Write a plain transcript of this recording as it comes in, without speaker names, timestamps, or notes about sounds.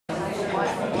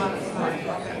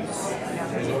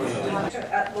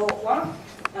At Lot 1,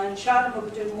 and Sharon will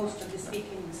be doing most of the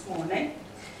speaking this morning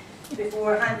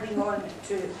before handing on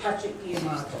to Patrick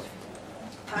Guillemard.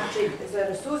 Patrick is our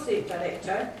Associate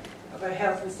Director of our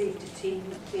Health and Safety team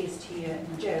based here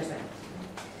in Jersey.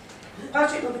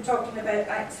 Patrick will be talking about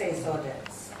access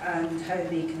audits and how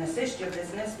they can assist your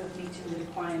business with meeting the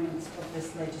requirements of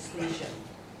this legislation.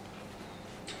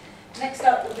 Next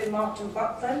up will be Martin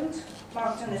Buckland.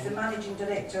 Martin is the Managing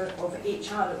Director of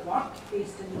HR at Work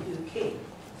based in the UK.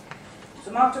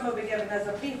 So Martin will be giving us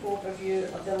a brief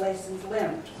overview of the lessons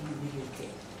learned in the UK.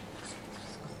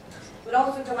 We're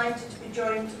also delighted to be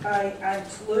joined by Ant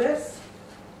Lewis.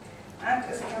 Ant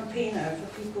is a campaigner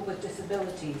for people with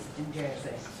disabilities in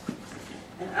Jersey.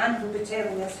 And Ant will be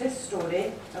telling us his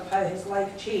story of how his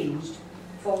life changed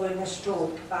following a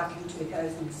stroke back in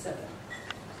 2007.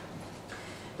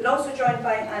 We're also joined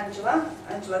by Angela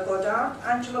Goddard.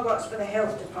 Angela works for the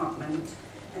Health Department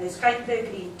and has kindly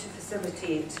agreed to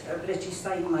facilitate our British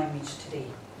Sign Language today.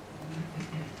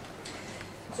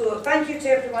 So thank you to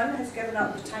everyone who's given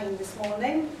up the time this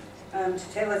morning to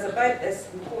tell us about this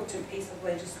important piece of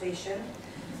legislation.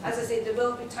 As I said, there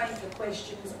will be time for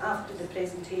questions after the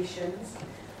presentations.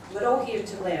 We're all here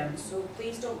to learn, so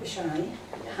please don't be shy,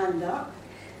 put your hand up,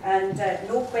 and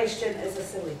no question is a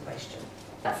silly question.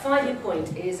 That 5-year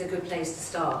point is a good place to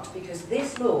start because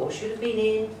this law should have been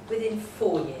in within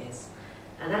 4 years.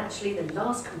 And actually the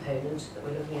last component that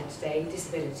we're looking at today,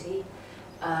 disability,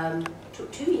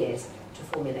 took 2 years to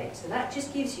formulate. So that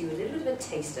just gives you a little bit of a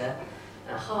taster,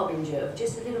 a harbinger of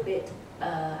just a little bit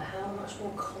how much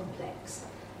more complex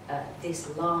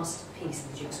this last piece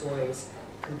of the jigsaw is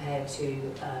compared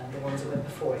to the ones that went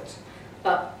before it.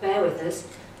 But bear with us.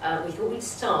 We thought we'd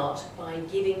start by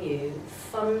giving you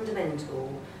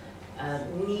fundamental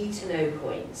need-to-know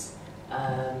points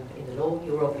in the law,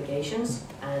 your obligations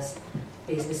as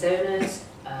business owners,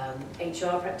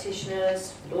 HR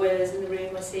practitioners, lawyers in the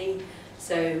room I see.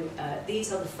 So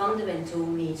these are the fundamental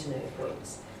need-to-know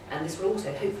points. And this will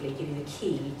also hopefully give you the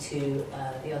key to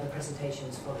the other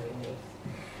presentations following me.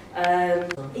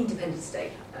 Independence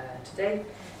Day today,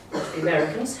 for the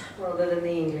Americans rather than the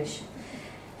English.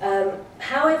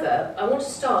 However, I want to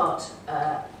start,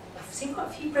 I've seen quite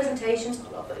a few presentations,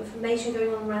 quite a lot of information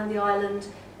going on around the island.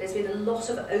 There's been a lot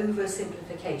of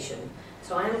oversimplification.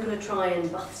 So I am going to try and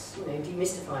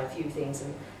demystify a few things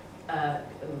and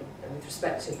with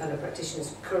respect to fellow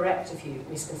practitioners, correct a few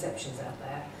misconceptions out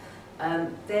there.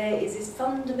 There is this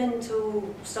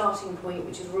fundamental starting point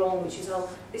which is wrong, which is, oh,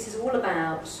 this is all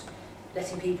about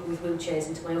letting people with wheelchairs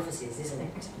into my offices, isn't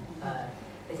it?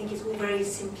 I think it's all very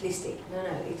simplistic. No,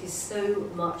 it is so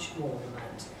much more than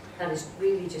that. That is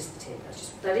really just the tip.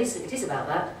 It is about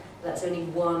that. That's only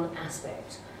one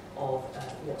aspect of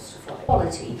what's to follow.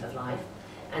 Quality of life,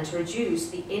 and to reduce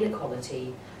the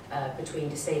inequality between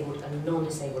disabled and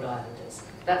non-disabled islanders.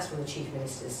 That's from the Chief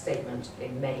Minister's statement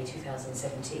in May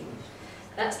 2017.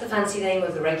 That's the fancy name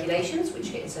of the regulations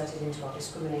which get inserted into our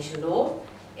discrimination law.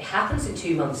 It happens in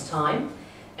 2 months' time.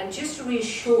 And just to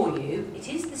reassure you, it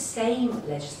is the same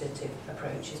legislative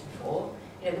approach as before.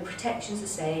 You know, the protection's the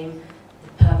same,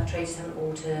 the perpetrators haven't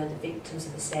altered, the victims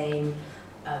are the same,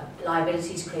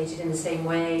 liabilities created in the same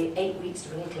way, 8 weeks to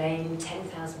bring a claim,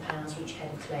 £10,000 for each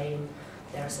head of claim.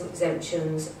 There are some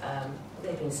exemptions,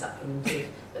 they've been supplemented,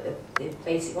 but the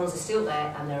basic ones are still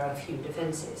there, and there are a few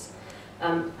defences.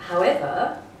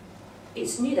 However,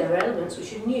 it's new, there are elements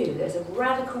which are new. There's a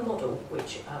radical model,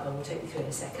 which I will take you through in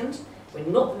a second. We're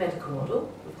not the medical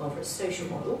model, we've gone for a social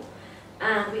model,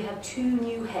 and we have 2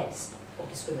 new heads of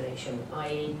discrimination,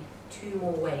 i.e. 2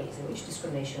 more ways in which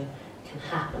discrimination can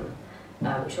happen,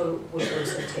 which I will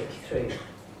also take you through.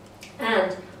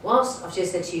 And whilst I've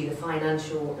just said to you the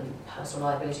financial and personal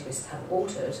liability risks haven't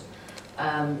altered,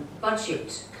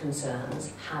 budget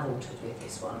concerns have altered with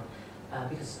this one,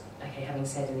 because, okay, having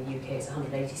said in the UK it's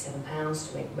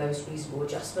 £187 to make most reasonable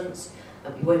adjustments.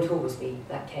 It won't always be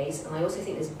that case, and I also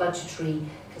think there's budgetary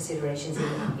considerations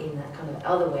in that kind of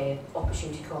other way of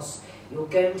opportunity costs. You're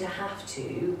going to have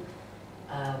to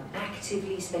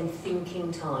actively spend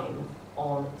thinking time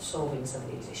on solving some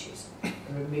of these issues and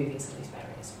removing some of these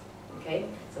barriers. Okay,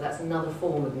 so that's another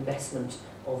form of investment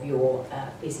of your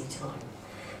busy time.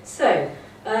 So,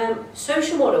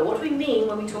 social model. What do we mean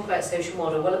when we talk about social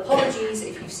model? Well, apologies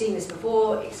if you've seen this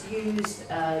before. It's used,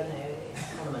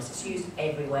 it's used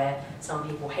everywhere. Some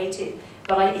people hate it,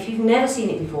 but if you've never seen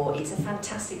it before, it's a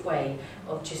fantastic way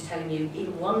of just telling you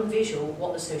in one visual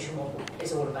what the social model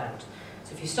is all about.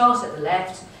 So if you start at the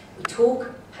left, we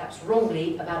talk, perhaps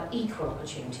wrongly, about equal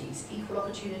opportunities. Equal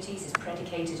opportunities is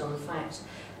predicated on the fact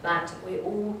that we're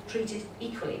all treated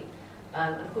equally.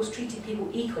 And of course, treating people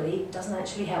equally doesn't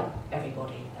actually help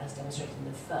everybody, as demonstrated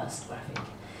in the first graphic.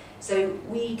 So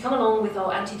we come along with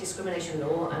our anti-discrimination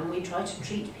law and we try to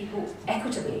treat people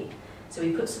equitably. So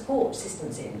we put support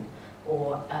systems in,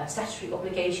 or statutory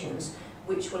obligations,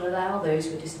 which will allow those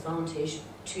who are disadvantaged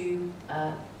to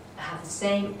have the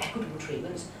same equitable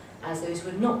treatment as those who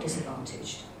are not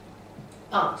disadvantaged.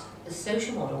 But the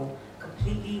social model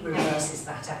completely reverses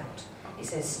that out. It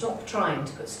says stop trying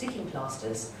to put sticking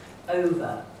plasters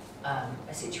over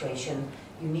a situation.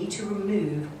 You need to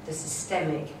remove the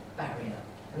systemic barrier.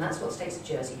 And that's what states of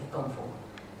Jersey have gone for.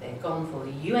 They've gone for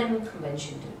the UN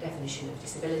Convention definition of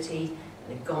disability, and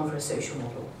they've gone for a social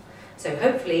model. So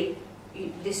hopefully,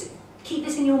 keep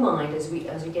this in your mind as we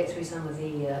get through some of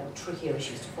the trickier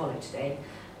issues to follow today.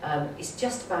 It's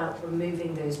just about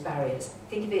removing those barriers.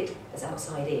 Think of it as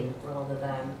outside in rather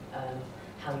than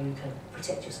how you can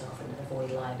protect yourself and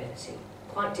avoid liability.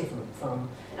 Quite different from,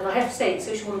 and I have to say,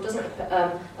 social model doesn't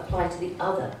apply to the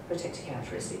other protected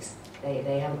characteristics.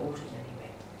 They haven't altered in any way.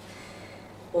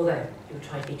 Although, you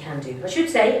try to be can-do. I should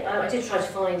say, I did try to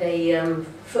find a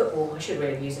football, I should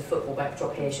really have used a football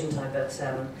backdrop here, shouldn't I? But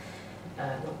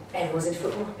not everyone's into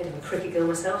football, a bit of a cricket girl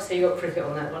myself, so you got cricket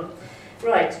on that one.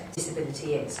 Right,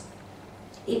 disability is.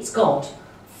 It's got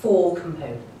 4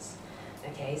 components.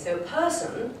 Okay, so a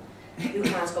person who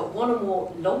has got one or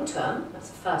more long-term, that's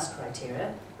the first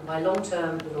criteria, and by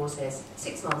long-term the law says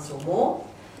 6 months or more,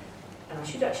 and I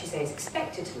should actually say it's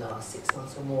expected to last 6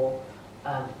 months or more,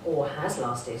 or has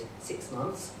lasted 6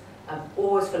 months,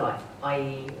 or is for life,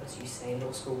 i.e., as you say in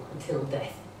law school, until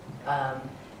death.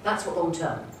 That's what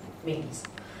long-term means.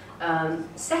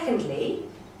 Secondly,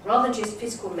 rather than just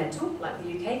physical and mental, like the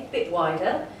UK, a bit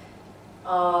wider,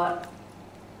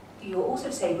 you're also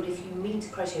disabled if you meet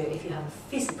criteria if you have a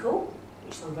physical,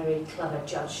 which some very clever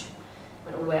judge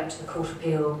went all the way up to the Court of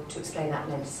Appeal to explain that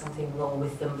meant something wrong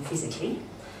with them physically,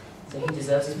 so he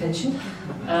deserves his pension.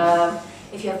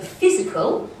 If you have a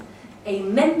physical, a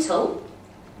mental,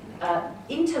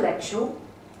 intellectual,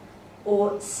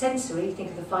 or sensory,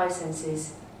 think of the 5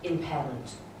 senses,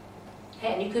 impairment.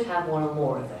 Okay, and you could have one or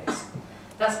more of those.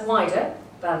 That's wider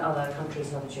than other countries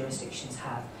and other jurisdictions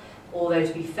have. Although,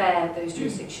 to be fair, those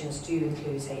jurisdictions do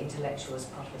include, say, intellectual as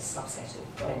part of a subset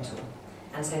of mental,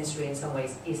 and sensory in some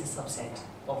ways is a subset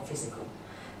of physical.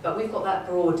 But we've got that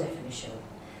broad definition.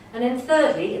 And then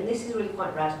thirdly, and this is really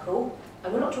quite radical,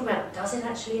 and we're not talking about does it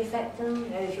actually affect them? You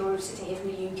know, if you're sitting here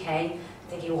from the UK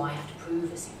thinking, oh, I have to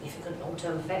prove a significant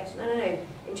long-term effect. No, no, no.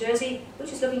 In Jersey, we're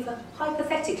just looking for,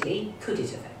 hypothetically, could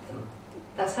it affect them?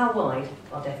 That's how wide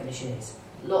our definition is.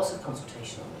 Lots of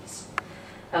consultation on this.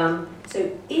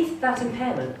 So if that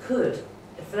impairment could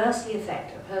adversely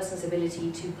affect a person's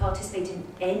ability to participate in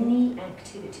any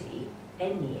activity,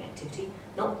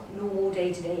 not normal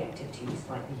day-to-day activities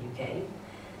like the UK,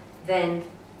 then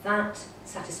that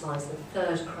satisfies the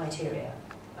 3rd criteria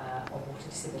of what a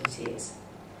disability is.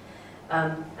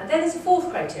 And then there's a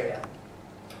 4th criteria.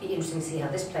 It'll be interesting to see how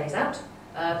this plays out,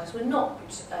 because we're not,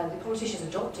 the politicians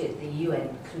adopted the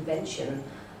UN Convention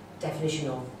definition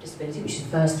of disability, which is the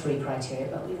first 3 criteria,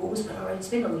 but we've always put our own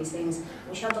spin on these things, and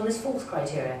we shoved on this 4th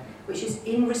criteria, which is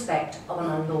in respect of an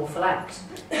unlawful act.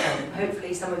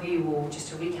 Hopefully some of you will, just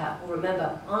to recap, will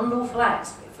remember unlawful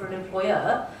acts for an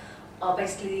employer are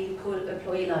basically the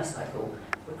employee life cycle: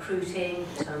 recruiting,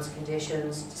 terms and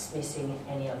conditions, dismissing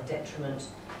any other detriment.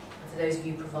 And for those of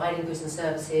you providing goods and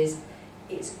services,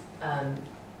 it's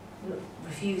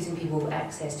refusing people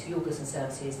access to your goods and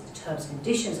services, the terms and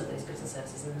conditions of those goods and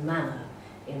services, and the manner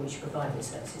in which you provide those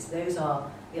services. Those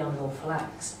are the unlawful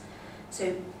acts.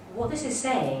 So what this is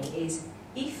saying is,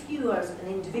 if you as an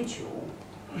individual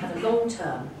have a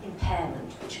long-term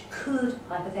impairment which could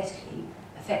hypothetically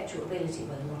affect your ability,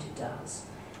 whether or not it does,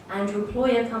 and your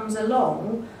employer comes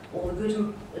along, or the goods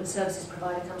and services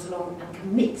provider comes along and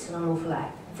commits an unlawful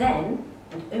act, then,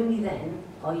 and only then,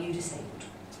 are you disabled.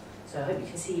 So I hope you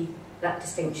can see that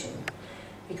distinction.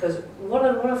 Because what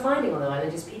I'm finding on the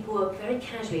island is people are very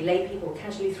casually, lay people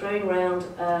casually throwing around,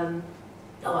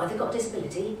 oh, have they got a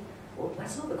disability? Well,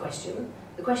 that's not the question.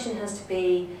 The question has to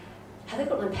be, have they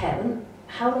got an impairment?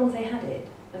 How long have they had it?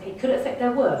 Okay, could it affect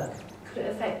their work? Could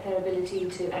it affect their ability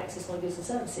to access my goods and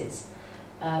services?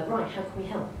 Right, how can we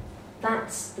help?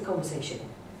 That's the conversation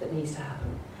that needs to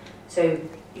happen. So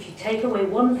if you take away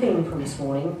one thing from this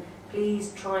morning,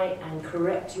 please try and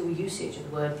correct your usage of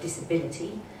the word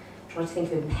disability. Try to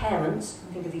think of impairments,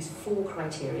 think of these 4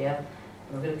 criteria,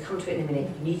 and I'm going to come to it in a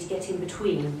minute. You need to get in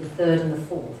between the 3rd and the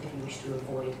 4th if you wish to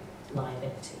avoid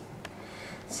liability.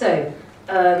 So,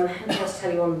 let me just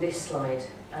tell you on this slide.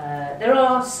 There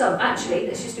are some, actually,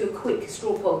 let's just do a quick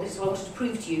straw poll. This is what I wanted to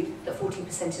prove to you, that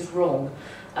 14% is wrong.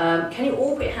 Can you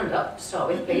all put your hand up to start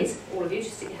with, please? All of you,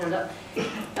 just stick your hand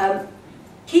up.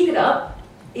 Keep it up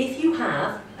if you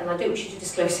have, and I don't wish you to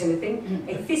disclose anything,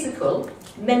 a physical,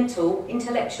 mental,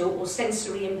 intellectual or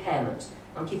sensory impairment.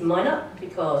 I'm keeping mine up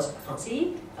because I can't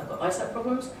see, I've got eyesight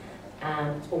problems, and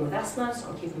I was born with asthma, so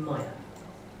I'm keeping mine up.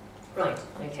 Right,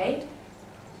 okay.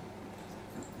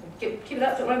 Keep it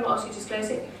up, don't worry, I'm not asking you to disclose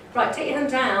it. Right, take your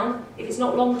hand down if it's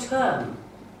not long term.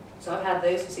 So I've had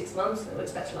those for 6 months, and I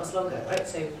expect to last longer, right?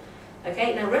 So,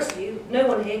 okay, now the rest of you, no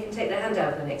one here can take their hand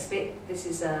out of the next bit. This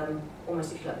is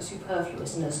almost, if you like, the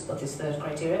superfluousness of this third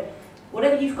criteria.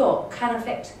 Whatever you've got can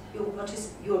affect your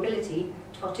ability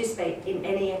to participate in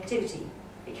any activity.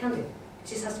 It can do. It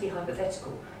just has to be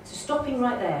hypothetical. So stopping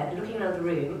right there and looking around the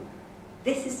room,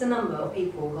 this is the number of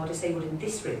people who are disabled in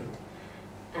this room.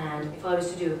 And if I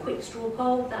was to do a quick straw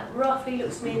poll, that roughly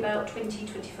looks to me about 20-25%.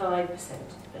 I don't know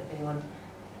if anyone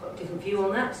got a different view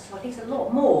on that. So I think it's a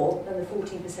lot more than the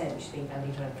 14% which has been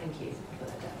bandied around. Thank you for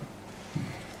that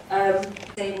down.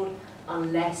 Disabled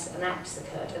unless an act has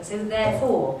occurred. And so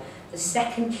therefore, the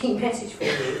second key message for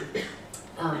you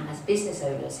as business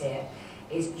owners here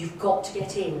is you've got to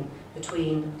get in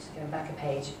between, just going back a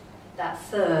page, that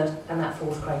third and that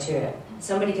fourth criteria.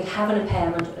 Somebody could have an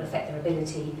impairment that affect their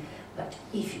ability, but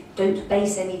if you don't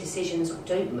base any decisions or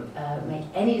don't make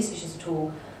any decisions at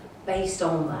all based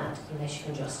on that, unless you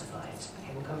can justify it.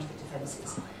 Okay, we'll come to the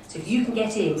defences. So if you can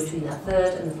get in between that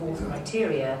third and the fourth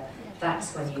criteria,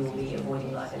 that's when you will be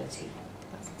avoiding liability.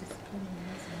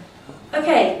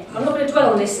 Okay, I'm not going to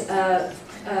dwell on this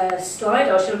slide.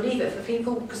 I shall leave it for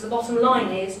people because the bottom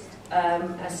line is,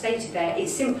 as stated there,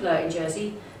 it's simpler in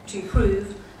Jersey to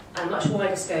prove and much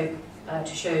wider scope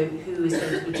to show who is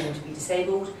going to be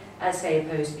disabled, as say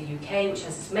opposed to the UK, which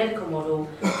has this medical model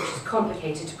which is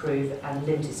complicated to prove and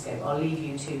limited scope. I'll leave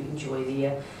you to enjoy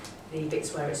the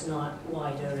bits where it's not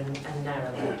wider and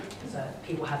narrower, because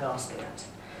people have asked me that.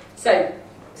 So,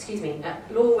 excuse me,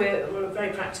 Law, we're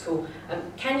very practical.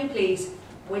 Can you please,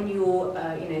 when you're,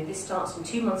 this starts in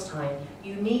 2 months' time,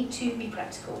 you need to be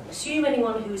practical. Assume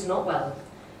anyone who is not well,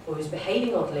 or who's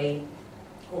behaving oddly,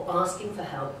 or asking for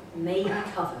help may be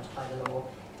covered by the law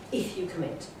if you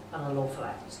commit an unlawful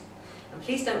act. And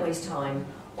please don't waste time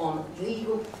on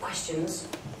legal questions.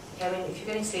 If you're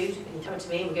getting sued and you're coming to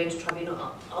me and we're going to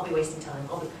tribunal, I'll be wasting time.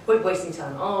 We're wasting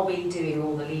time. I'll be doing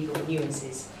all the legal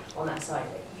nuances on that side.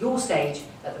 Your stage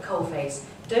at the coalface,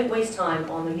 don't waste time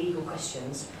on the legal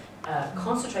questions.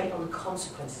 Concentrate on the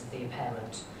consequences of the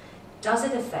impairment. Does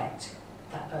it affect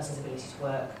that person's ability to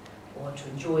work or to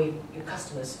enjoy your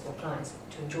customers or clients,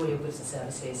 to enjoy your goods and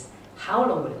services? How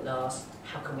long will it last?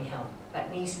 How can we help?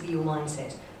 That needs to be your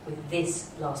mindset with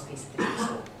this last piece of the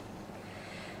jigsaw.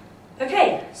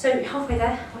 Okay, so halfway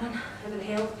there, well done, over the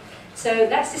hill. So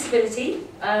that's disability.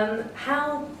 So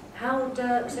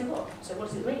what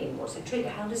does it mean? What's the trigger?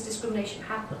 How does discrimination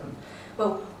happen?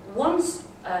 Well, once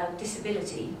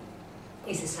disability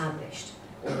is established,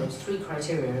 or those 3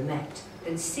 criteria are met,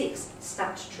 then 6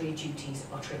 statutory duties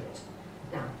are triggered.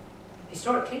 Now,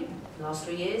 historically, the last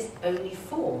 3 years, only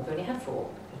 4. We've only had 4.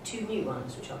 2 new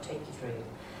ones, which I'll take you through.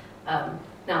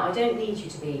 Now, I don't need you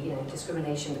to be,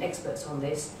 discrimination experts on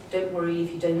this. Don't worry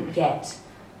if you don't get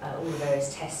all the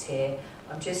various tests here.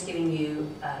 I'm just giving you,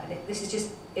 this is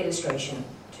just illustration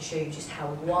to show you just how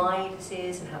wide this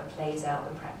is and how it plays out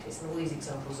in practice. And all these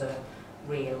examples are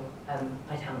real.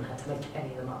 I haven't had to make any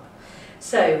of them up.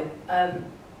 So,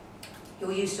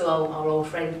 you're used to our old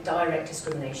friend, direct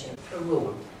discrimination, a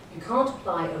rule. You can't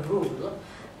apply a rule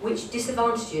which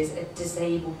disadvantages a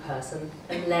disabled person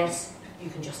unless you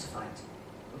can justify it.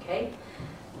 Okay?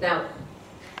 Now,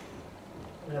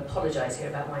 I'm going to apologise here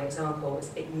about my example. It's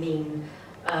a bit mean.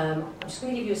 I'm just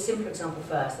going to give you a simple example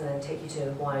first and then take you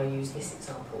to why I use this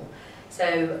example.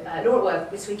 So, Law at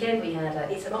Work, this weekend we had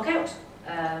It's a Knockout,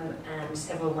 and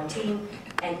several of my team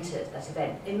entered that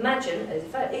event. Imagine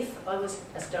if I was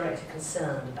as a director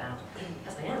concerned about,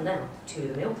 as I am now, 2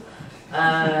 of them ill,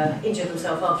 injured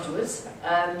themselves afterwards.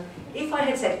 If I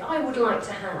had said, I would like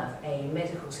to have a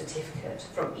medical certificate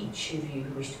from each of you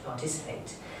who wish to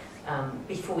participate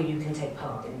before you can take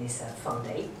part in this fun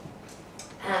day,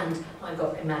 and I've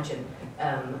got, imagine,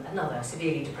 another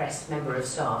severely depressed member of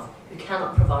staff who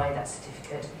cannot provide that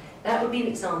certificate, that would be an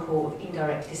example of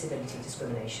indirect disability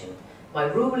discrimination. My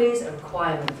rule is a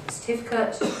requirement for the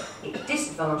certificate. It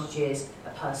disadvantages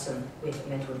a person with a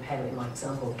mental impairment, in my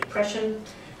example of depression.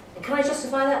 And can I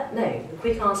justify that? No. The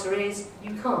quick answer is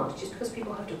you can't. Just because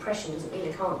people have depression doesn't mean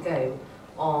they can't go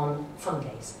on fun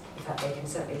days. In fact, they can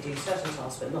certainly do certain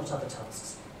tasks but not other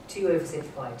tasks. too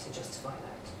oversimplified to justify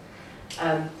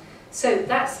that. So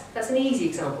that's an easy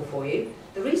example for you.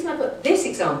 The reason I put this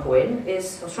example in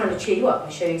is I was trying to cheer you up by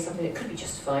showing something that could be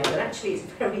justified, but actually it's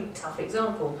a very tough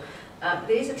example. It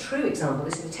is a true example.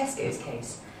 This is a Tesco's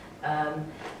case.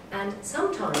 And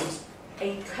sometimes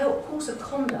a course of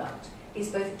conduct is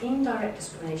both indirect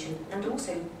discrimination and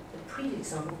also the previous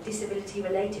example,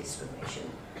 disability-related discrimination.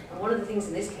 And one of the things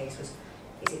in this case was,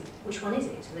 which one is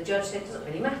it? And the judge said, it doesn't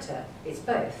really matter, it's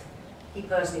both. He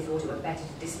personally thought it went better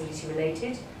to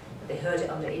disability-related, but they heard it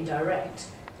under indirect.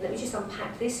 And let me just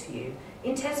unpack this for you.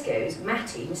 In Tesco's,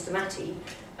 Matty, Mr. Matty,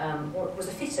 was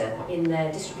a fitter in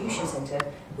their distribution centre,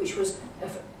 which was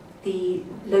the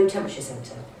low temperature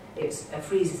centre. It's a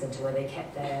freezer centre where they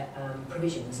kept their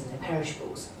provisions and their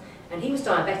perishables. And he was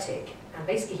diabetic, and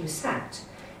basically he was sacked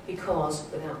because,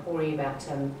 without worrying about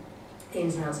the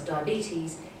ins and outs of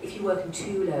diabetes, if you work in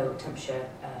too low temperature,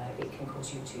 it can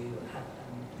cause you to have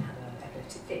an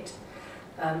epileptic fit.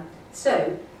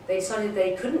 So they decided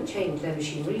they couldn't change their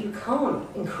machinery. You can't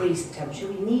increase the temperature.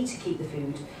 We need to keep the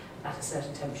food at a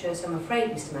certain temperature. So I'm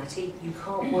afraid, Mr. Matty, you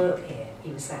can't work here.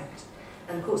 He was sacked.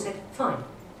 And the court said, fine,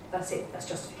 that's it, that's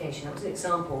justification. That was an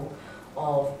example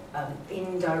of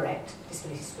indirect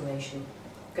disability discrimination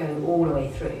going all the way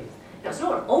through. Now, it's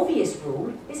not an obvious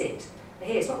rule, is it?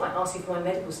 Here, it's not like asking for my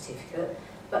medical certificate,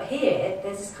 but here,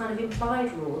 there's this kind of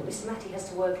implied rule that Mr. Matty has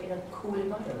to work in a cool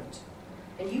environment.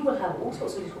 And you will have all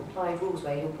sorts of little implied rules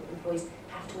where your employees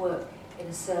have to work in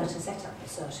a certain setup, a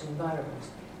certain environment.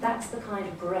 That's the kind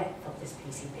of breadth of this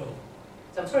PCP.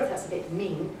 So I'm sorry if that's a bit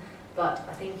mean, but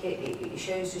I think it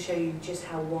shows to show you just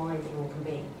how wide the law can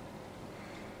be.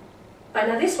 Right,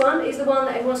 now this one is the one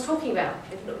that everyone's talking about.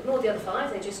 They've ignored the other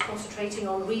five, they're just concentrating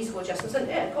on reasonable adjustments, and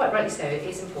yeah, quite rightly so, it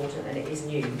is important and it is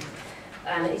new.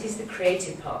 And it is the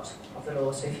creative part of the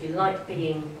law, so if you like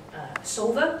being a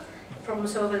solver, problem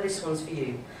solver, this one's for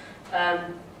you.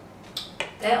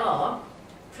 There are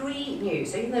 3 new,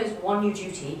 so even though it's 1 new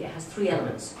duty, it has 3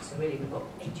 elements, so really we've got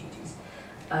 8 duties.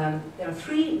 There are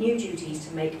 3 new duties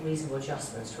to make reasonable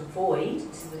adjustments to avoid,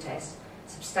 this is the test,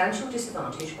 substantial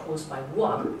disadvantage caused by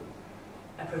 1,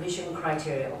 a provision,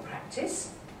 criteria or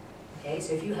practice. Okay,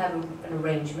 so if you have an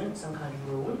arrangement, some kind of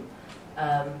rule,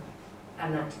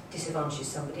 and that disadvantages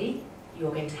somebody,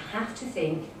 you're going to have to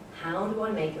think, how do I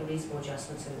make a reasonable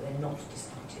adjustment so that they're not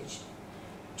disadvantaged?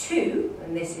 2,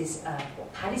 and this is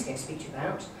what Paddy's going to speak to you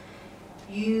about,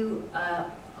 you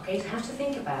are going to have to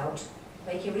think about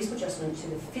making a reasonable adjustment to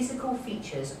the physical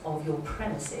features of your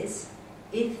premises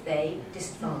if they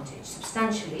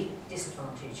substantially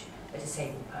disadvantage a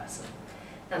disabled person.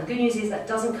 Now the good news is that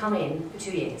doesn't come in for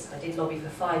 2 years. I did lobby for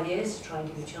 5 years to try and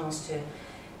give you a chance to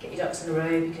get your ducks in a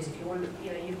row, because if you want,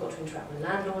 you've got to interact with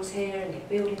landlords here and get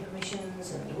building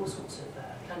permissions and all sorts of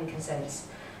planning consents.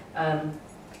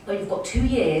 But you've got 2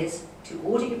 years to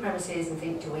audit your premises and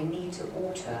think, do I need to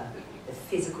alter the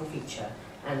physical feature?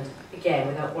 And again,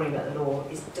 without worrying about the law,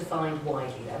 it's defined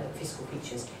widely. That physical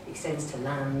features extends to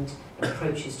land and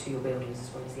approaches to your buildings, as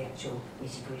well as the actual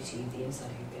nitty-gritty of the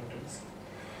inside of your buildings.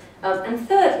 And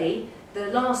thirdly, the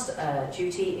last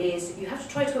duty is you have to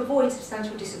try to avoid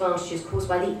substantial disadvantages caused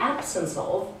by the absence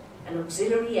of an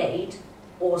auxiliary aid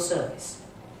or service.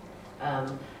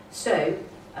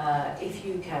 If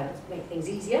you can make things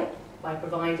easier by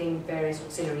providing various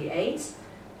auxiliary aids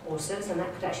or service, and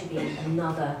that could actually be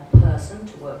another person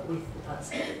to work with the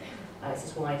person, it's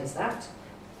as wide as that,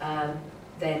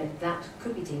 then that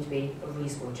could be deemed to be a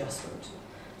reasonable adjustment.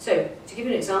 So, to give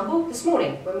you an example, this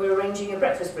morning when we were arranging a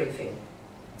breakfast briefing,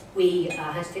 we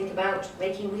had to think about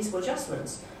making reasonable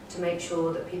adjustments to make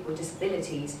sure that people with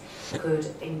disabilities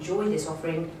could enjoy this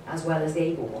offering as well as the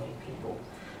able-bodied people.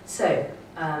 So,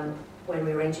 when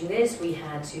we were arranging this, we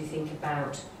had to think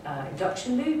about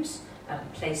induction loops,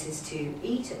 places to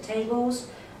eat at tables,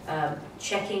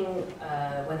 checking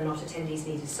whether or not attendees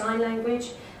needed sign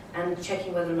language, and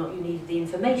checking whether or not you needed the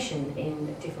information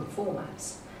in different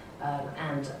formats.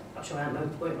 And I'm sure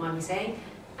Ant won't mind me saying,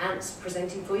 Ant's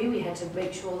presenting for you, we had to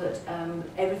make sure that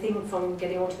everything from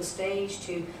getting onto the stage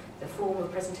to the form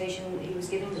of presentation that he was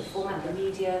giving, the format of the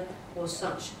media, was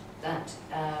such that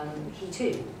he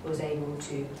too was able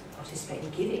to participate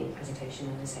in giving a presentation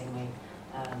in the same way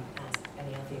as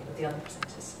any of the other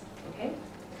presenters. Okay?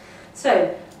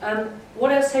 So,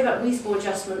 what else to say about reasonable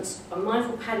adjustments? I'm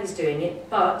mindful Paddy's doing it,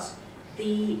 but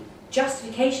the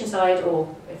justification side,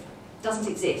 or if it doesn't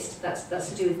exist, that's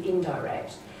to do with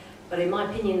indirect. But in my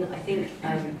opinion, I think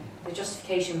the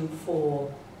justification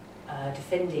for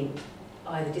defending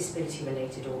either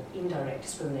disability-related or indirect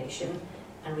discrimination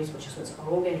and reasonable adjustments are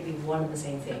all going to be one and the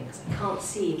same thing, because I can't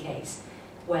see a case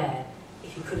where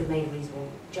if you could have made a reasonable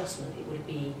adjustment, it would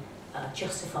be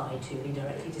justified to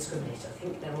indirectly discriminate. I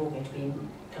think they're all going to be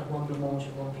kind of one blancmange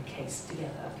and one big case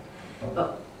together.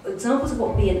 But examples of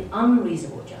what would be an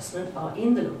unreasonable adjustment are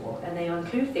in the law, and they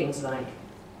include things like,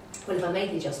 well, if I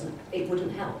made the adjustment, it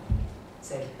wouldn't help.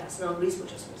 So that's an unreasonable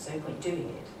adjustment, so no point doing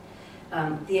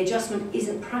it. The adjustment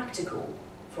isn't practical,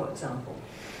 for example.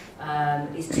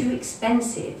 It's too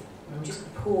expensive. And I'm just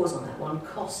going to pause on that one.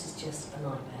 Cost is just a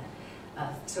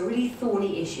nightmare. It's a really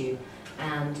thorny issue,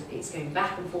 and it's going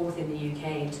back and forth in the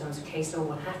UK in terms of case law.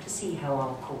 We'll have to see how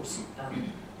our courts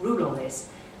rule on this.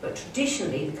 But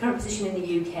traditionally, the current position in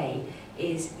the UK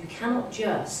is you cannot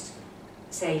just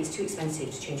say it's too expensive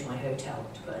to change my hotel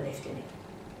to put a lift in it.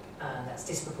 That's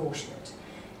disproportionate.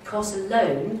 Costs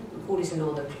alone, we call this in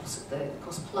law the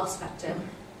cost plus factor,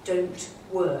 don't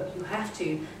work. You have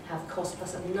to have cost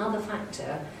plus another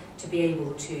factor to be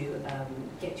able to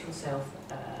get yourself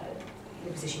in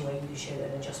a position where you can show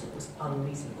that an adjustment was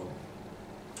unreasonable.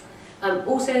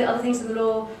 Also, other things in the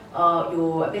law are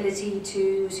your ability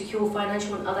to secure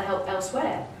financial and other help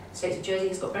elsewhere. The State of Jersey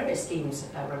has got various schemes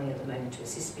running at the moment to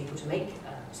assist people to make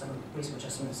some reasonable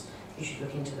adjustments. You should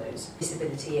look into those.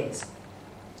 Disability is.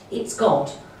 It's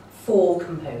got 4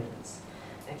 components.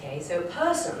 Okay, so a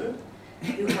person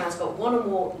who has got one or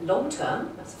more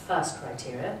long-term, that's the first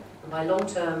criteria, and by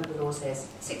long-term the law says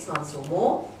 6 months or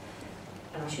more,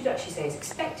 and I should actually say it's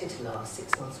expected to last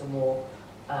 6 months or more,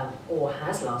 or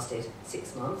has lasted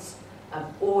 6 months,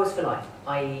 or is for life,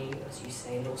 i.e., as you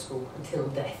say in law school, until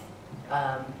death.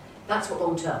 That's what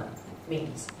long-term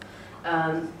means.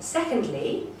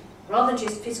 Secondly, rather than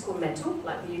just physical and mental,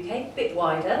 like the UK, a bit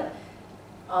wider,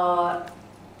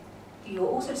 you're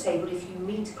also disabled if you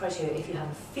meet criteria, if you have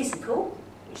a physical,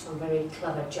 which some very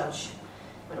clever judge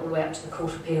went all the way up to the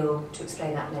Court of Appeal to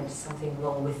explain that meant something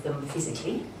wrong with them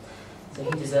physically, so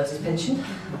he deserves his pension.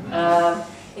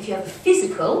 If you have a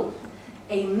physical,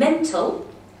 a mental,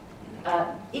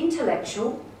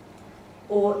 intellectual,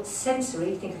 or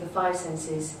sensory, think of the 5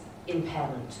 senses,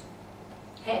 impairment.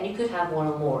 Okay, and you could have one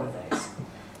or more of those.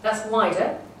 That's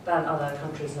wider than other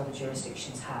countries and other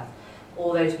jurisdictions have.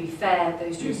 Although, to be fair,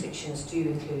 those jurisdictions do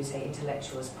include, say,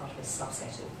 intellectual as part of a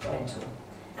subset of mental,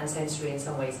 and sensory in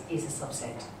some ways is a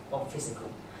subset of physical.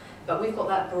 But we've got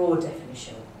that broad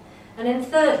definition. And then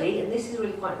thirdly, and this is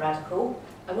really quite radical,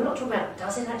 and we're not talking about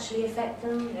does it actually affect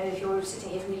them? You know, if you're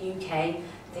sitting here from the UK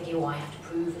thinking, oh, I have to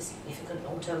prove a significant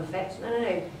long-term effect. No, no,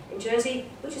 no. In Jersey,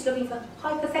 we're just looking for,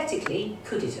 hypothetically,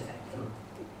 could it affect them?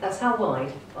 That's how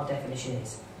wide our definition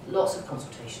is. Lots of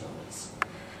consultation on this.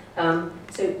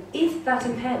 So if that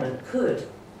impairment could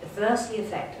adversely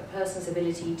affect a person's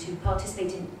ability to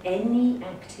participate in any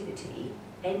activity,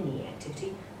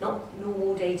 not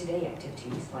normal day-to-day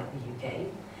activities like the UK,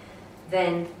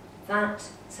 then that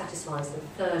satisfies the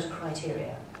 3rd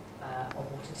criteria of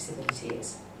what a disability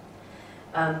is.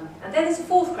 And then there's a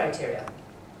 4th criteria.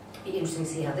 It'll be interesting to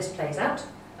see how this plays out,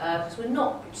 because we're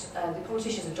not, the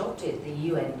politicians adopted the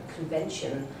UN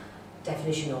Convention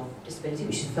definition of disability,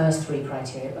 which is the first 3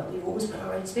 criteria, but we've always put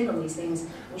our own spin on these things,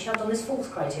 and we shoved on this 4th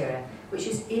criteria, which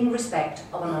is in respect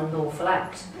of an unlawful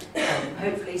act.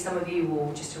 Hopefully some of you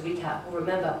will, just to recap, will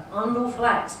remember, unlawful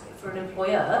acts for an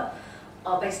employer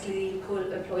are basically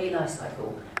the employee life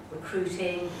cycle.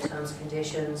 Recruiting, terms and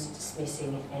conditions,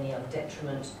 dismissing any other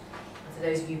detriment. And for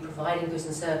those of you providing goods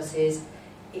and services,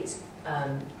 it's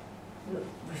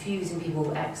refusing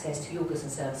people access to your goods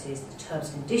and services, the terms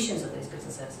and conditions of those goods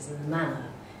and services, and the manner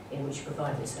in which you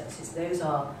provide those services. Those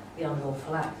are the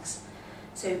unlawful acts.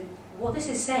 So what this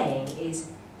is saying is,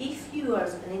 if you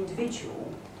as an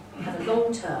individual have a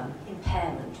long-term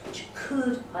impairment which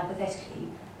could hypothetically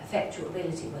affect your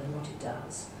ability, whether or not it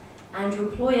does, and your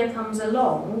employer comes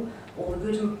along, or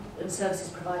the good and services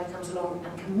provider comes along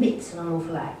and commits an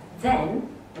unlawful act, then,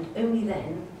 and only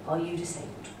then, are you disabled.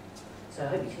 So I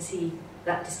hope you can see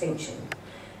that distinction.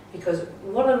 Because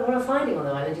what I'm finding on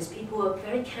the island is people are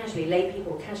very casually, lay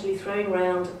people casually throwing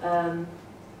around,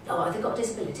 oh, have they got a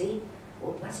disability?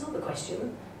 Well, that's not the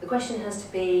question. The question has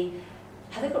to be,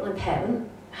 have they got an impairment?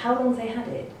 How long have they had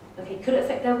it? Okay, could it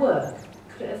affect their work?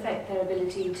 Could it affect their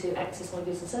ability to access my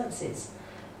goods and services?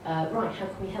 Right, how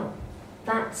can we help?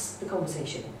 That's the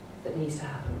conversation that needs to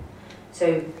happen.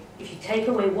 So if you take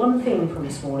away one thing from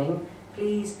this morning,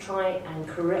 please try and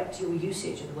correct your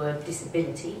usage of the word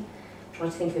disability. Try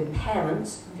to think of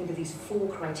impairments, think of these 4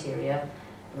 criteria,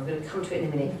 and I'm going to come to it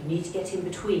in a minute. You need to get in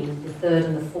between the 3rd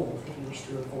and the 4th if you wish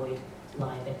to avoid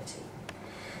liability.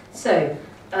 So,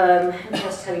 let me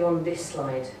just tell you on this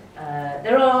slide.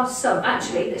 There are some,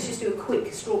 actually, let's just do a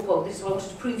quick straw poll. This is what I wanted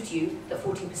to prove to you, that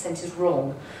 14% is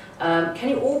wrong. Can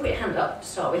you all put your hand up to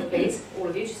start with, please? All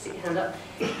of you, just stick your hand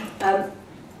up.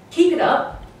 Keep it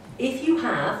up if you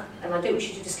have, and I don't wish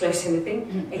you to disclose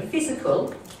anything, a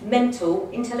physical, mental,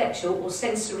 intellectual or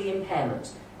sensory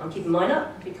impairment. I'm keeping mine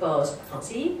up because I can't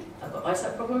see, I've got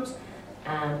eyesight problems,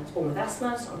 and I was born with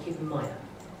asthma, so I'm keeping mine up.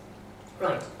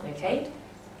 Right, okay.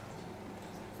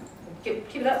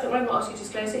 Keep it up, don't worry, I'm not asking you to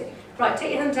disclose it. Right,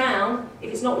 take your hand down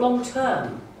if it's not long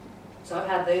term. So I've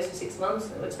had those for 6 months,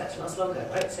 and I would expect to last longer,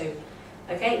 right? So,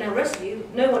 okay, now the rest of you,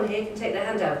 no one here can take their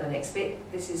hand out of the next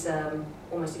bit. This is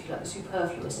almost, if you like, the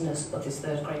superfluousness of this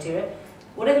third criteria.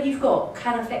 Whatever you've got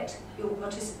can affect your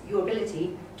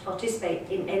ability to participate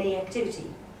in any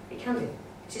activity. It can do.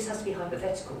 It just has to be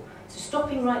hypothetical. So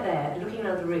stopping right there and looking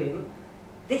around the room,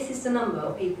 this is the number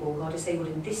of people who are disabled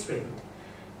in this room.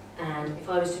 And if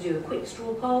I was to do a quick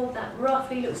straw poll, that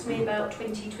roughly looks to me about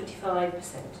 20-25%. I don't know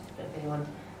if anyone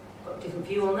got a different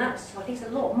view on that. So I think it's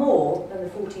a lot more than the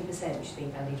 14% which is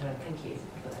being bandied around. Thank you.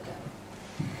 Put that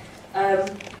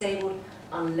down. Disabled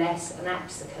unless an act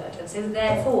has occurred. And so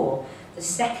therefore, the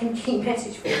second key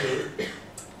message for you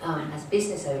as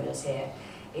business owners here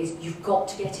is you've got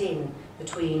to get in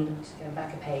between, just going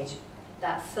back a page,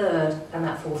 that third and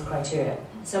that fourth criteria.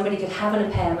 Somebody could have an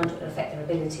impairment that affect their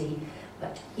ability,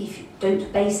 but if you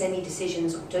don't base any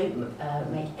decisions or don't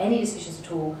make any decisions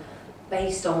at all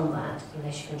based on that,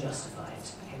 unless you can justify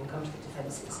it. Okay, we'll come to the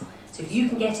defences. So if you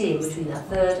can get in between that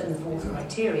third and the fourth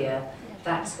criteria,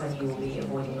 that's when you will be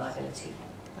avoiding liability.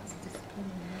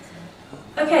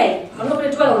 Okay, I'm not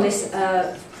going to dwell on this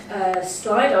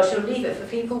slide. I shall leave it for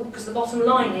people because the bottom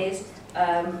line is,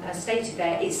 as stated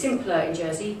there, it's simpler in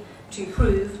Jersey to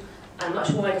prove and much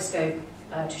wider scope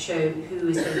to show who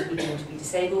is going to be deemed to be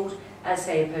disabled, as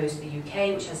say opposed to the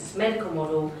UK, which has this medical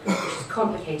model, which is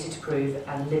complicated to prove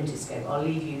and limited scope. I'll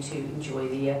leave you to enjoy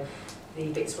the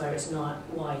bits where it's not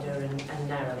wider and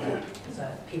narrower, so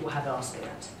people have asked me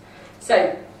that.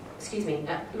 So, excuse me,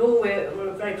 at law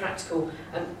we're very practical.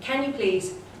 Can you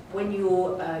please, when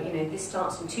you're, this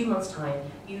starts in 2 months' time,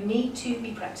 you need to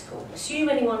be practical. Assume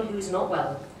anyone who is not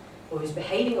well, or who's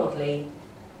behaving oddly,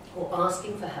 or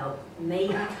asking for help may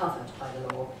be covered by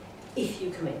the law if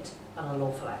you commit an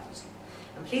unlawful act.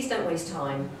 And please don't waste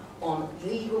time on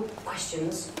legal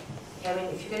questions. I mean,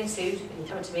 if you're getting sued and you're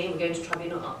coming to me and we're going to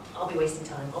tribunal, I'll be wasting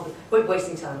time. We're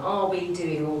wasting time. I'll be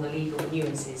doing all the legal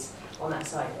nuances on that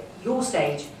side. At your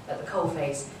stage, at the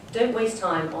coalface, don't waste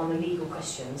time on the legal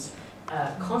questions.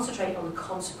 Concentrate on the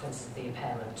consequences of the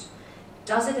impairment.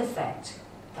 Does it affect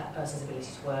that person's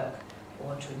ability to work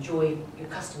or to enjoy your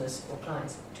customers or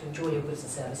clients, to enjoy your goods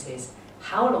and services?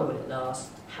 How long will it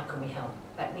last? How can we help?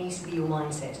 That needs to be your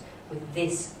mindset with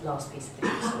this last piece of the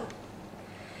jigsaw.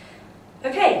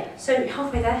 Okay, so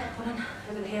halfway there,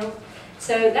 over the hill.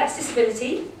 So that's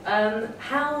disability. So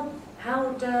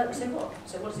what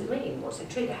does it mean? What's the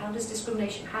trigger? How does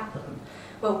discrimination happen?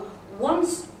 Well,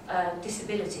 once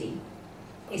disability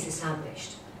is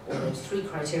established, or those 3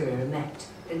 criteria are met,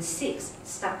 then 6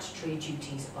 statutory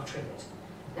duties are triggered.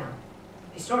 Now,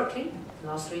 historically, in the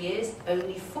last 3 years,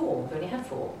 only 4. We've only had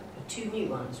 4, but 2 new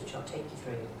ones, which I'll take you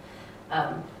through.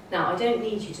 Now, I don't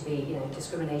need you to be,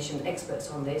 discrimination experts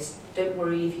on this. Don't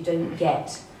worry if you don't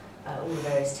get all the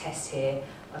various tests here.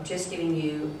 I'm just giving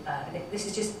you, this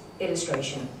is just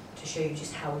illustration to show you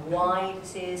just how wide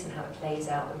this is and how it plays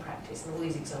out in practice. And all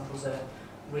these examples are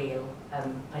real.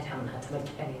 I haven't had to make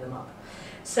any of them up.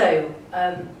 So,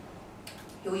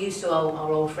 you're used to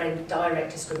our old friend,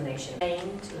 direct discrimination.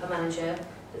 To her manager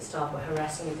that staff were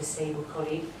harassing a disabled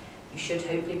colleague. You should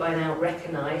hopefully by now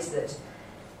recognise that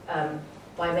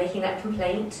by making that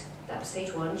complaint, that was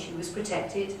stage 1, she was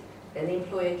protected. Then the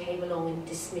employer came along and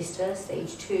dismissed her,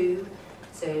 stage 2.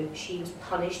 So she was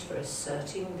punished for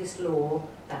asserting this law.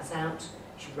 That's out.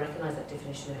 You should recognise that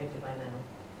definition hopefully by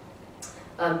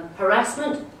now.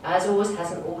 Harassment, as always,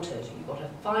 hasn't altered. You've got a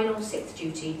final 6th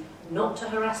duty not to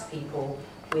harass people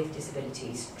with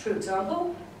disabilities. True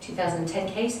example, 2010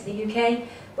 case in the UK,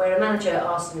 where a manager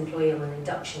asked an employee on an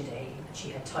induction day, and she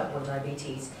had type 1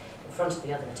 diabetes, in front of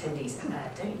the other attendees,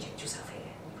 don't inject yourself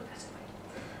here, put that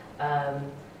away.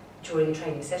 During a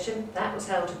training session, that was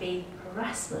held to be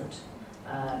harassment.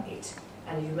 And if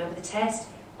you remember the test,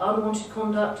 unwanted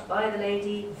conduct by the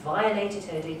lady, violated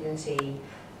her dignity,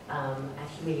 and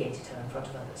humiliated her in front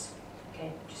of others. Okay,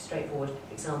 just straightforward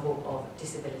example of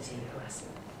disability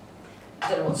harassment. I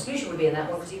don't know what the solution would be in that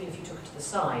one, because even if you took her to the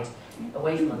side,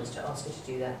 away from others, to ask her to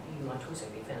do that, you might also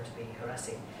be found to be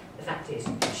harassing. The fact is,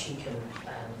 she can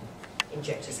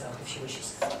inject herself if she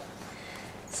wishes.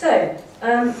 So,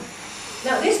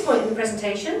 now at this point in the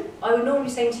presentation, I would normally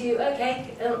say to you,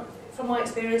 okay, from my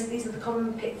experience, these are the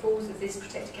common pitfalls of this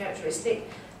protected characteristic,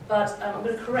 but I'm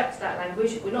going to correct that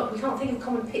language. We can't think of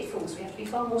common pitfalls. We have to be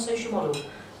far more social model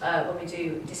when we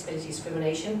do disability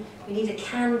discrimination, we need a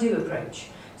can-do approach.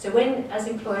 So when, as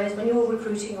employers, when you're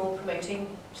recruiting or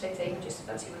promoting, same thing, just a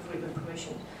fancy recruitment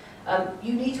promotion,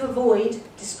 you need to avoid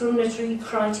discriminatory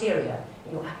criteria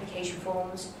in your application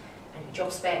forms and your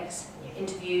job specs, and your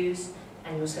interviews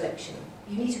and your selection.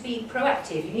 You need to be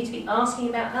proactive, you need to be asking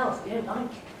about health. We don't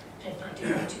like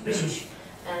doing that too British.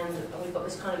 And we've got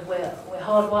this kind of, we're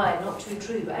hardwired, not too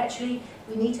true, but actually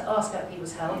we need to ask about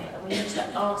people's health and we need to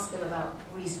ask them about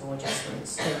reasonable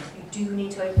adjustments. So you do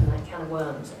need to open that can of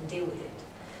worms and deal with it.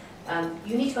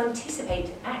 You need to anticipate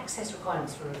access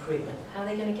requirements for recruitment. How are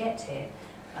they going to get here?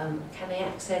 Can they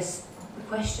access the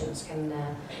questions? Can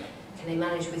they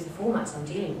manage with the formats I'm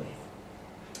dealing with?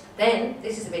 Then,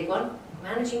 this is a big one,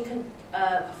 managing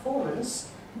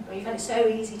performance. I mean, you've had it so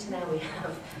easy to now we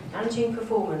have managing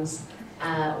performance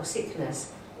or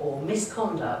sickness or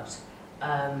misconduct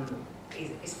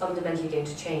is fundamentally going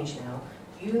to change now.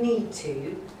 You need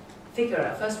to figure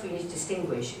out, first we need to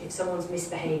distinguish if someone's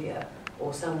misbehaviour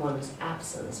or someone's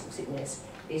absence or sickness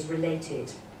is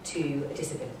related to a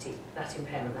disability, that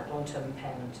impairment, that long-term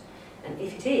impairment. And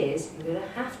if it is, you're going to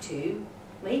have to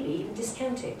maybe even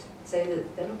discount it so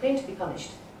that they're not going to be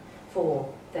punished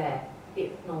for their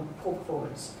poor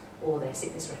performance or their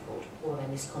sickness record or their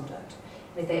misconduct.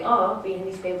 And if they are, we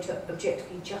need to be able to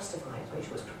objectively justify it, make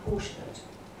sure it's proportionate.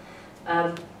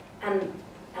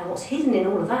 And what's hidden in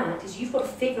all of that is you've got to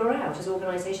figure out as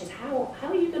organisations how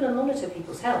are you going to monitor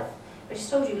people's health. I just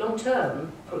told you long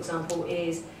term, for example,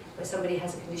 is where somebody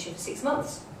has a condition for 6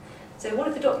 months. So what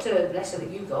if the doctor letter that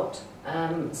you got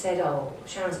said, oh,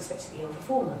 Sharon's expected to be ill for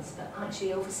 4 months, but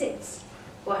actually ill for 6?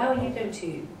 Well, how are you going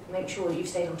to make sure that you've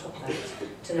stayed on top of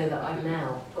that to know that I've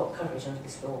now got coverage under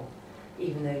this law,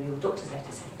 even though your doctor's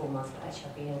letter said 4 months, but actually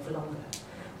I've been ill for longer?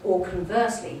 Or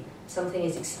conversely, something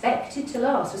is expected to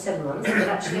last for 7 months, but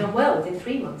actually I'm well within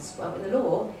 3 months. Well, in the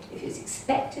law, if it's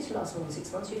expected to last more than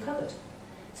 6 months, you're covered.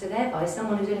 So thereby,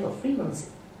 someone who's only got 3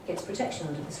 months gets protection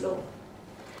under this law.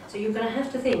 So you're going to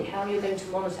have to think how you're going to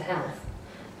monitor health.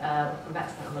 I'll come back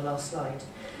to that on the last slide.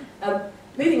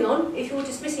 Moving on, if you're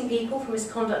dismissing people for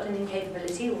misconduct and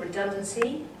incapability or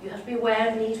redundancy, you have to be aware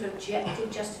of the need for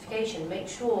objective justification. Make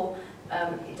sure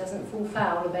it doesn't fall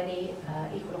foul of any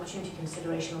equal opportunity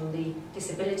consideration on the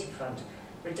disability front.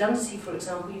 Redundancy, for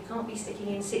example, you can't be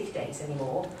sticking in sick days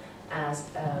anymore as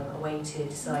a way to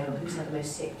decide on who's had the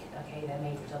most sick. Okay, they're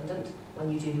made redundant when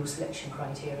you do your selection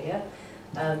criteria.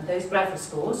 Those Bradford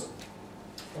scores,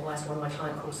 or as one of my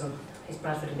clients calls them, his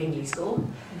Bradford and Bingley score,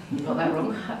 you got that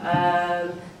wrong.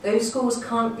 Those scores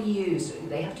can't be used.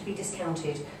 They have to be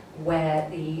discounted where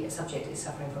the subject is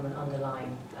suffering from an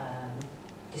underlying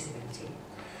disability.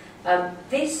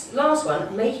 This last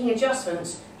one, making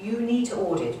adjustments, you need to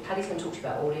audit. Paddy's going to talk to you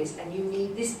about audits, and you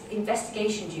need this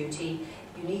investigation duty.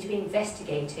 You need to be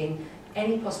investigating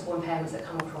any possible impairments that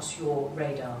come across your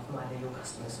radar from either your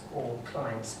customers or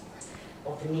clients,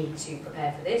 or the need to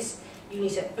prepare for this. You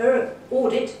need to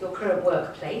audit your current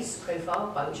workplace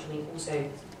profile, by which I mean also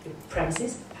your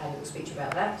premises. Paddy will speak to you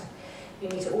about that. You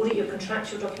need to audit your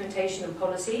contractual documentation and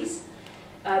policies.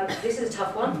 This is a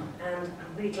tough one, and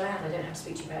I'm really glad I don't have to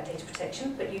speak to you about data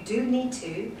protection, but you do need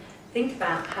to think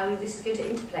about how this is going to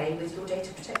interplay with your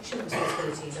data protection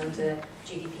responsibilities under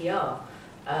GDPR.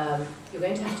 You're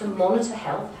going to have to monitor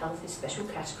health. Health is special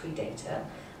category data.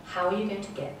 How are you going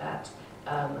to get that,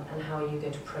 and how are you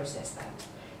going to process that?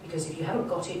 Because if you haven't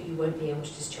got it, you won't be able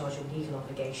to discharge your legal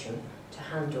obligation to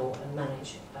handle and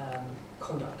manage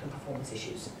conduct and performance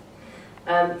issues.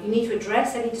 You need to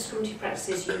address any discriminatory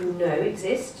practices you know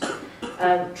exist.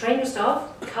 Train your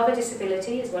staff, cover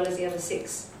disability as well as the other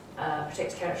 6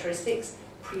 protected characteristics,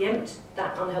 preempt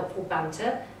that unhelpful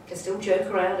banter. You can still joke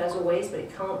around as always, but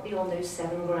it can't be on those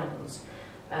 7 grounds.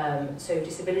 So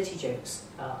disability jokes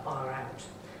are out,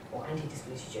 or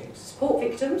anti-disability jokes. Support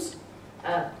victims,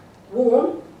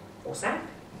 warn or sack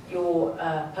your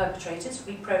perpetrators,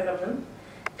 reprogram them.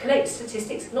 Collect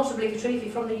statistics, not obligatory. If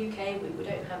you're from the UK, we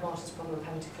don't have Martin's problem of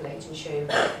having to collect and show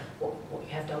what you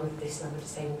have done with this number of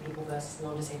disabled people versus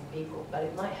non-disabled people, but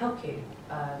it might help you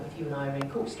if you and I are in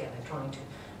court together trying to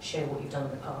show what you've done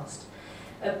in the past.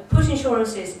 Put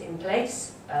insurances in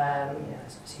place,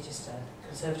 that's obviously just a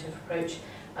conservative approach,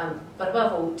 but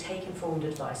above all, take informed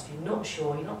advice. If you're not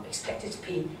sure, you're not expected to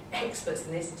be experts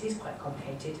in this, it is quite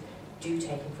complicated, do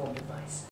take informed advice.